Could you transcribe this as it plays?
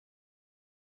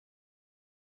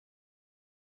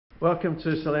Welcome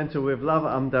to Salento with Love.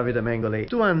 I'm Davide Mengoli.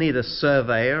 Do I need a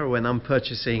surveyor when I'm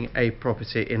purchasing a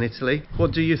property in Italy?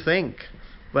 What do you think?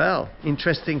 Well,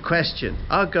 interesting question.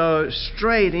 I'll go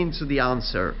straight into the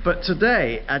answer. But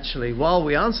today, actually, while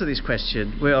we answer this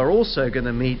question, we are also going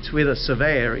to meet with a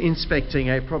surveyor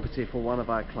inspecting a property for one of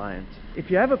our clients.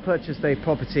 If you ever purchased a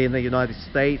property in the United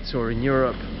States or in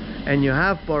Europe and you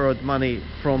have borrowed money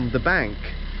from the bank,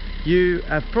 you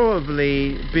have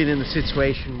probably been in a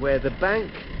situation where the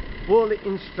bank will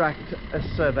instruct a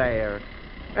surveyor,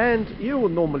 and you will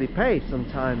normally pay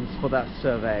sometimes for that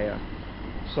surveyor.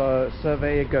 So a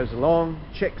surveyor goes along,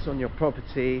 checks on your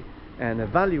property and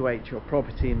evaluates your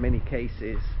property in many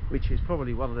cases, which is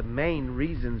probably one of the main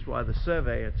reasons why the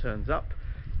surveyor turns up,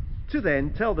 to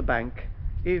then tell the bank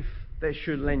if they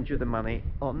should lend you the money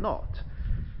or not.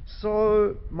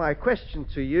 So my question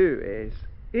to you is,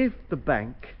 if the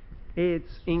bank is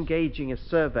engaging a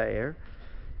surveyor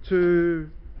to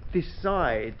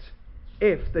decide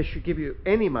if they should give you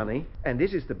any money, and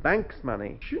this is the bank's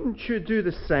money, shouldn't you do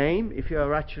the same if you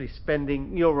are actually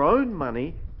spending your own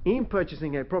money in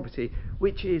purchasing a property,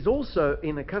 which is also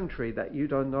in a country that you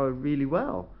don't know really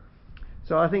well?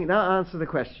 So I think that answers the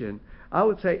question. I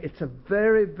would say it's a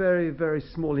very, very, very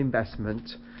small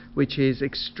investment, which is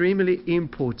extremely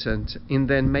important in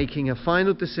then making a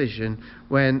final decision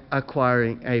when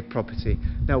acquiring a property.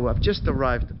 Now, we've just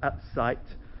arrived at site.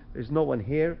 There's no one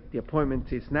here. The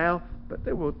appointment is now, but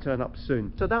they will turn up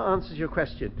soon. So that answers your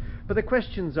question. But the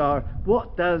questions are,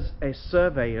 what does a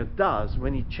surveyor does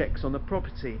when he checks on a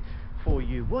property for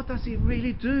you? What does he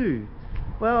really do?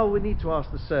 Well, we need to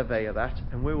ask the surveyor that,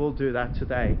 and we will do that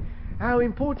today. How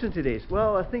important it is?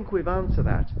 Well, I think we've answered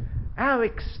that. How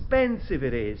expensive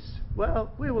it is?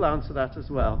 Well, we will answer that as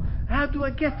well. How do I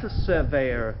get a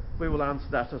surveyor? We will answer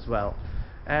that as well.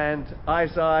 And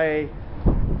as I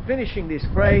finishing this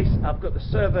phrase, I've got the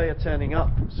surveyor turning up,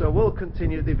 so we'll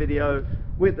continue the video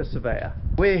with the surveyor.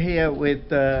 We're here with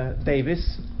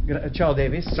Davis. Ciao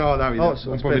Davis. Ciao Davide. Oh,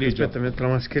 aspetta, metto la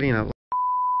mascherina.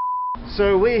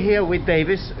 So we're here with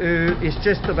Davis, who is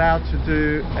just about to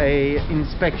do a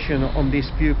inspection on these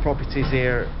few properties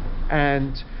here,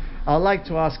 and I'd like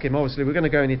to ask him, obviously we're going to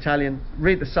go in Italian,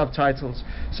 read the subtitles.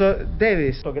 So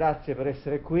Davis, grazie per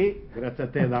essere qui. Grazie a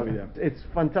te Davide. It's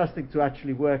fantastic to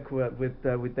actually work with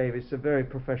Davis, a very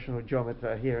professional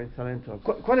geometer here in Salento.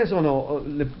 Quali sono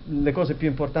le cose più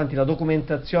importanti, la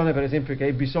documentazione per esempio che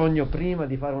hai bisogno prima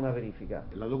di fare una verifica?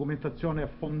 La documentazione è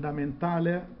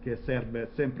fondamentale, che serve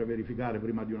sempre verificare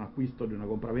prima di un acquisto, di una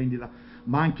compravendita,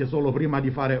 ma anche solo prima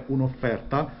di fare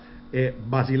un'offerta. È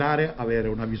basilare avere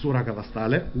una visura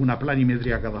catastale, una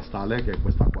planimetria catastale, che è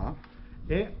questa qua,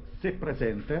 e, se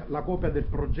presente, la copia del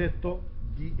progetto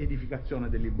di edificazione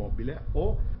dell'immobile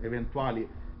o eventuali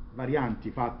varianti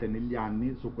fatte negli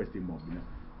anni su questo immobile,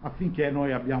 affinché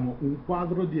noi abbiamo un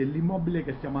quadro dell'immobile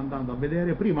che stiamo andando a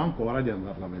vedere prima ancora di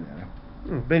andarlo a vedere.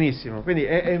 Benissimo, quindi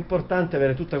è importante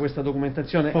avere tutta questa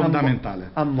documentazione fondamentale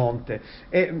a monte.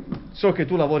 E so che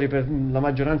tu lavori per la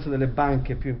maggioranza delle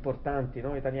banche più importanti,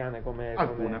 no? Italiane, come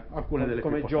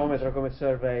geometra, come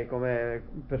survey, come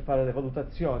per fare le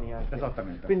valutazioni anche.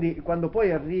 Esattamente. Quindi quando poi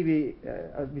arrivi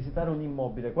a visitare un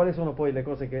immobile, quali sono poi le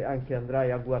cose che anche andrai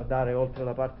a guardare oltre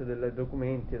la parte dei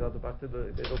documenti e la parte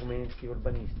dei documenti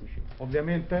urbanistici?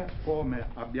 Ovviamente, come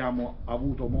abbiamo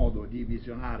avuto modo di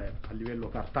visionare a livello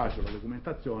cartaceo la documentazione,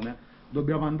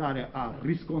 dobbiamo andare a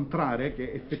riscontrare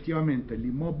che effettivamente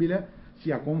l'immobile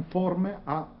sia conforme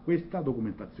a questa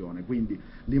documentazione. Quindi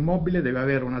l'immobile deve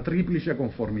avere una triplice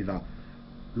conformità: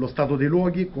 lo stato dei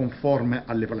luoghi conforme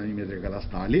alle planimetrie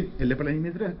catastali e le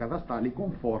planimetrie catastali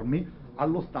conformi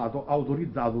allo stato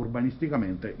autorizzato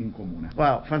urbanisticamente in comune.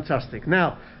 Wow, fantastic.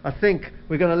 Now I think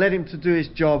we're going to let him to do his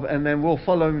job and then we'll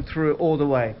follow him through all the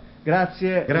way.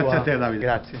 Grazie. Grazie a te Davide.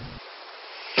 Grazie.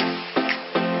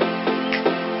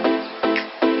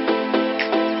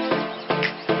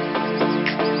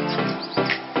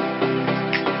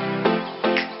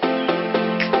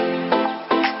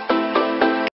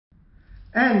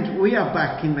 And we are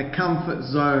back in the comfort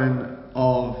zone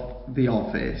of the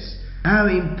office. How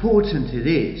important it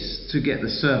is to get the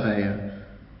surveyor?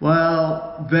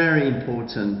 Well, very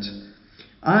important.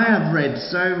 I have read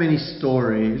so many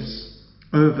stories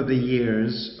over the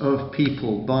years of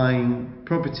people buying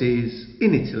properties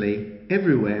in Italy,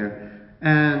 everywhere,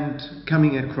 and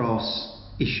coming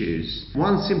across issues.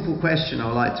 One simple question I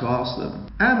would like to ask them: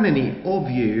 how many of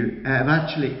you have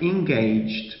actually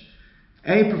engaged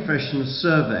a professional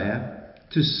surveyor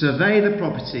to survey the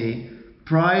property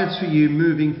prior to you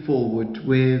moving forward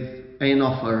with an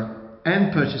offer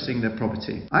and purchasing the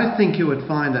property? I think you would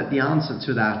find that the answer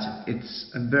to that, it's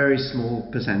a very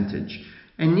small percentage.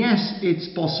 And yes, it's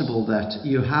possible that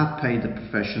you have paid a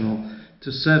professional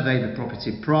to survey the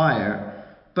property prior,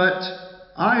 but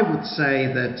I would say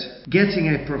that getting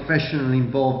a professional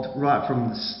involved right from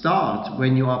the start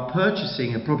when you are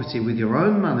purchasing a property with your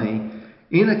own money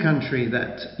in a country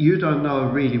that you don't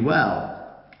know really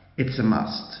well, it's a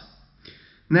must.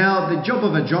 Now, the job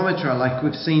of a geometer, like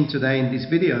we've seen today in this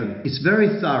video, is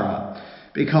very thorough,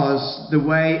 because the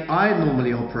way I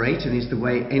normally operate, and is the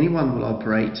way anyone will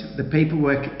operate, the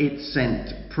paperwork is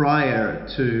sent prior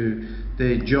to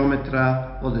the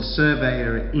geometer or the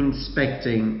surveyor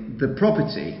inspecting the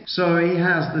property. So he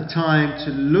has the time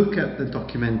to look at the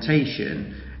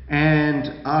documentation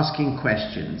and asking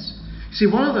questions. See,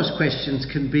 one of those questions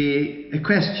can be a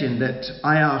question that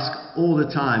I ask all the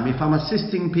time. If I'm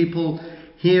assisting people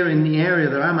here in the area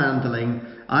that I'm handling,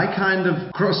 I kind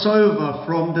of cross over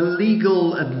from the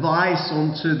legal advice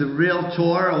onto the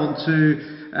realtor, onto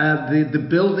the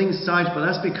building side, but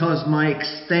that's because my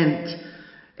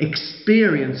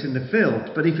experience in the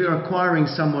field. But if you're acquiring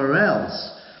somewhere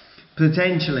else,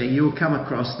 potentially you'll come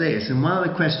across this. And one of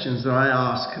the questions that I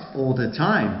ask all the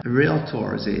time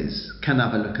realtors is, can I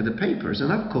have a look at the papers? And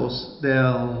of course,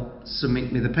 they'll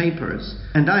submit me the papers.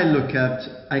 And I look at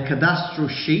a cadastral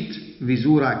sheet,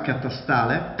 visura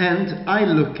catastale, and I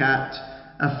look at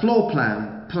a floor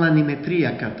plan,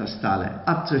 planimetria catastale.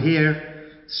 Up to here,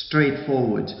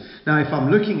 straightforward. Now, if I'm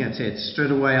looking at it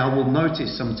straight away, I will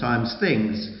notice sometimes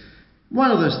things.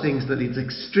 One of those things that is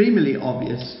extremely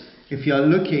obvious if you're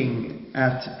looking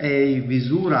at a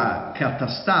visura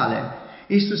catastale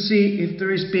is to see if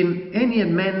there has been any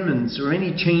amendments or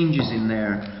any changes in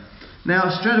there. Now,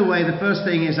 straight away, the first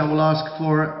thing is I will ask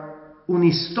for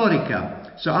un'istorica.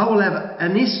 So I will have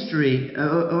an history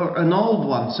or an old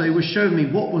one, so it will show me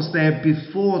what was there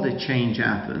before the change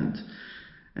happened.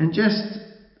 And just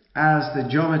as the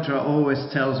geometer always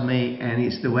tells me, and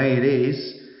it's the way it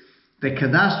is, the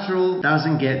cadastral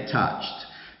doesn't get touched.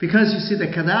 Because you see,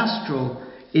 the cadastral,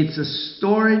 it's a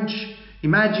storage.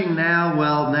 Imagine now,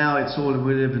 well, now it's all,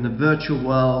 we live in a virtual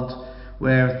world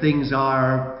where things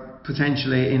are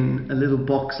potentially in a little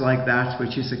box like that,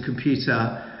 which is a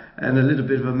computer and a little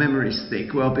bit of a memory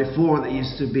stick. Well, before they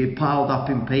used to be piled up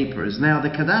in papers. Now the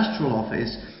cadastral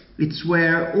office, it's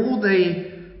where all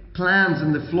the plans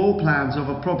and the floor plans of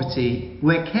a property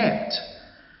were kept.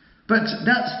 But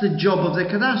that's the job of the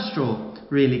cadastral,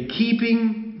 really,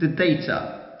 keeping the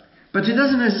data. But it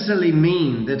doesn't necessarily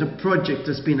mean that a project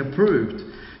has been approved.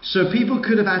 So people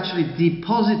could have actually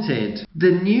deposited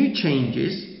the new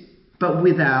changes, but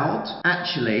without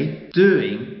actually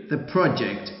doing the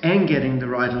project and getting the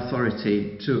right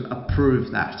authority to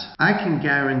approve that. I can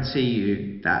guarantee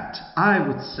you that I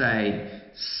would say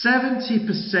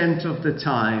 70% of the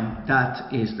time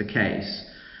that is the case.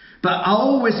 But I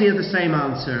always hear the same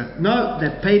answer. No,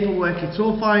 the paperwork, it's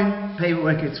all fine.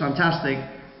 Paperwork, it's fantastic.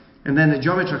 And then the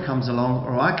geometer comes along,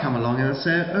 or I come along and I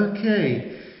say,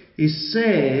 okay, it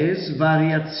says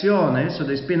variazione, so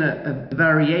there's been a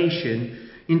variation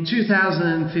in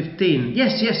 2015.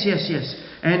 Yes.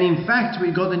 And in fact,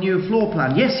 we got a new floor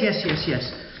plan. Yes.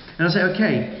 And I say,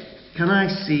 okay, can I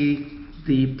see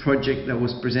the project that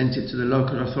was presented to the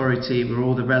local authority with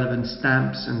all the relevant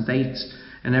stamps and dates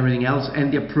and everything else,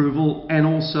 and the approval, and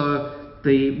also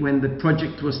when the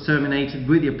project was terminated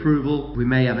with the approval? We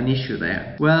may have an issue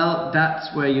there. Well,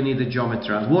 that's where you need a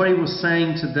geometer. What he was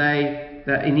saying today,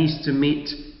 that it needs to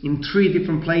meet in 3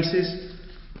 different places.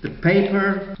 The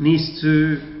paper needs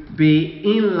to be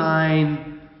in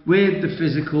line with the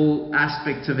physical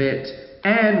aspect of it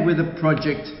and with the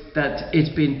project that it's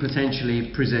been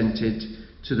potentially presented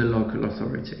to the local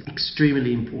authority.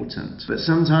 Extremely important. But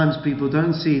sometimes people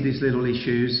don't see these little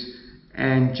issues,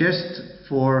 and just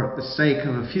for the sake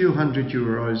of a few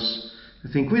 €100, I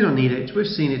think we don't need it, we've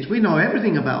seen it, we know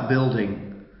everything about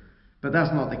building. But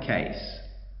that's not the case.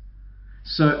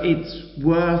 So it's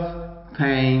worth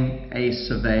paying a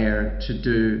surveyor to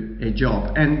do a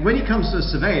job. And when it comes to a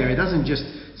surveyor, it doesn't just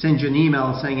send you an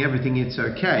email saying everything is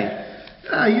okay.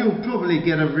 You'll probably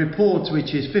get a report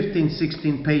which is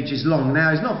 15-16 pages long.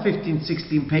 Now, it's not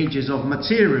 15-16 pages of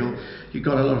material. You've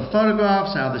got a lot of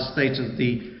photographs, how the state of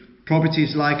the property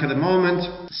is like at the moment,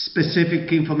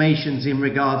 specific informations in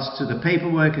regards to the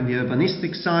paperwork and the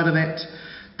urbanistic side of it.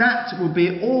 That will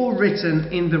be all written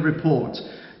in the report.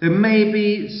 There may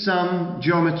be some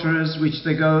geometers which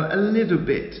they go a little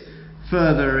bit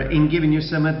further in giving you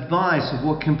some advice of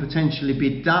what can potentially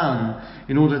be done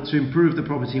in order to improve the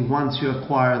property once you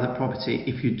acquire the property,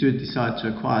 if you do decide to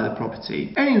acquire the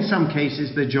property. And in some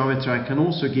cases, the geometer can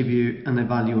also give you an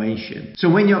evaluation.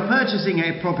 So when you're purchasing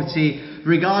a property,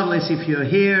 regardless if you're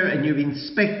here and you've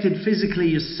inspected physically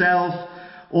yourself,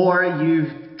 or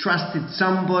you've trusted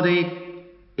somebody,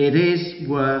 it is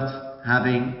worth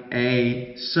having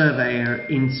a surveyor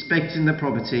inspecting the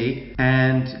property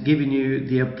and giving you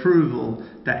the approval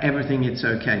that everything is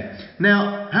okay.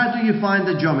 Now, how do you find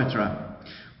the geometer?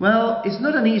 Well, it's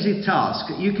not an easy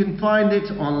task. You can find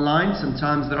it online.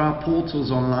 Sometimes there are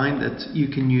portals online that you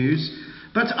can use.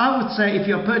 But I would say if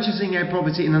you're purchasing a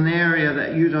property in an area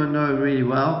that you don't know really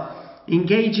well,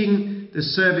 engaging the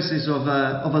services of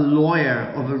a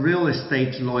lawyer, of a real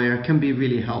estate lawyer, can be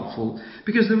really helpful.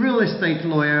 Because the real estate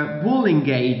lawyer will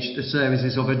engage the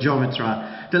services of a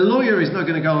geometer. The lawyer is not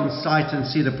going to go on site and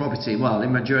see the property. Well,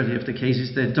 in majority of the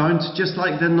cases they don't, just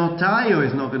like the notario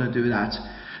is not going to do that.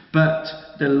 But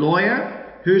the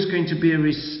lawyer, who's going to be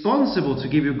responsible to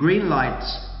give you green lights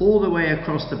all the way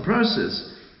across the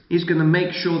process, is going to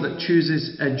make sure that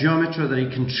chooses a geometer that he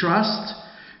can trust,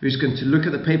 who's going to look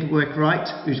at the paperwork right,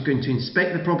 who's going to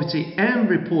inspect the property and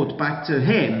report back to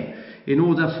him in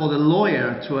order for the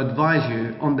lawyer to advise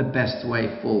you on the best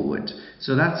way forward.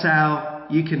 So that's how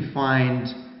you can find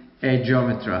a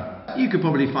geometer. You could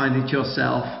probably find it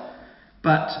yourself,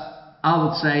 but I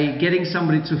would say getting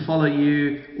somebody to follow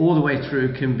you all the way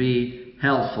through can be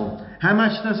helpful. How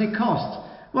much does it cost?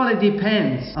 Well, it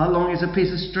depends. How long is a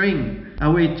piece of string?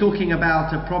 Are we talking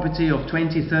about a property of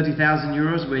 20,000, 30,000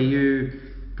 euros where you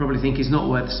probably think it's not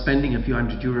worth spending a few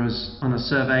hundred euros on a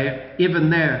surveyor? Even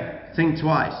there, think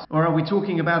twice. Or are we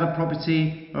talking about a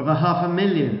property of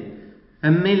 500,000,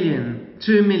 1 million,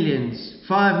 2 millions,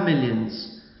 5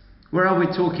 millions? Where are we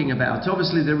talking about?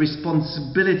 Obviously the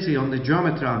responsibility on the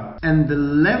geometer and the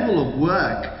level of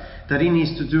work that he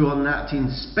needs to do on that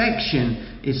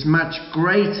inspection is much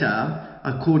greater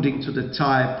according to the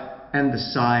type and the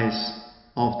size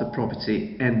of the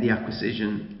property and the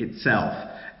acquisition itself,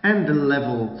 and the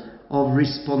level of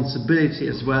responsibility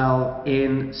as well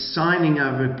in signing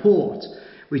a report,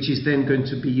 which is then going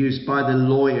to be used by the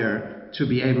lawyer to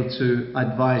be able to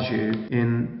advise you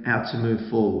in how to move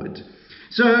forward.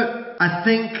 So I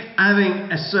think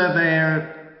having a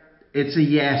surveyor, it's a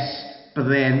yes, but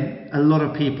then a lot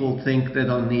of people think they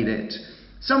don't need it.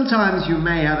 Sometimes you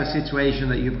may have a situation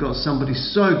that you've got somebody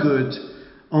so good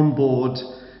on board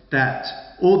that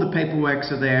all the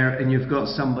paperworks are there and you've got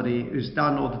somebody who's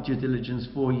done all the due diligence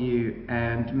for you,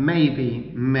 and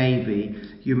maybe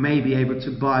you may be able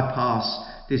to bypass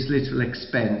this little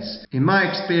expense. In my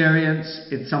experience,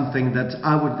 it's something that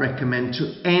I would recommend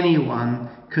to anyone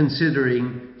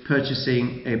considering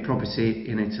purchasing a property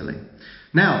in Italy.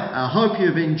 Now, I hope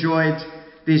you've enjoyed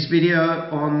this video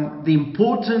on the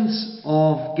importance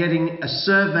of getting a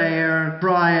surveyor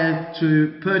prior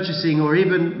to purchasing or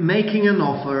even making an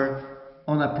offer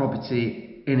on a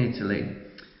property in Italy.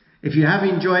 If you have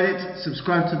enjoyed it,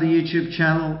 subscribe to the YouTube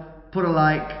channel, put a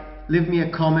like, leave me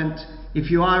a comment. If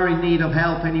you are in need of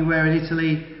help anywhere in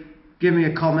Italy, give me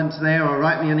a comment there or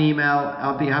write me an email.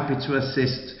 I'll be happy to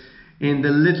assist in the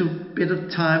little bit of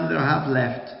time that I have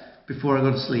left before I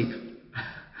go to sleep.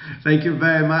 Thank you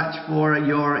very much for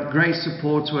your great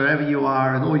support wherever you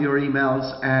are, and all your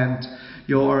emails and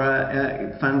your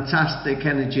fantastic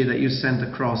energy that you send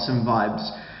across and vibes.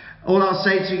 All I'll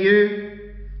say to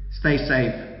you, stay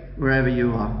safe wherever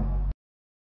you are.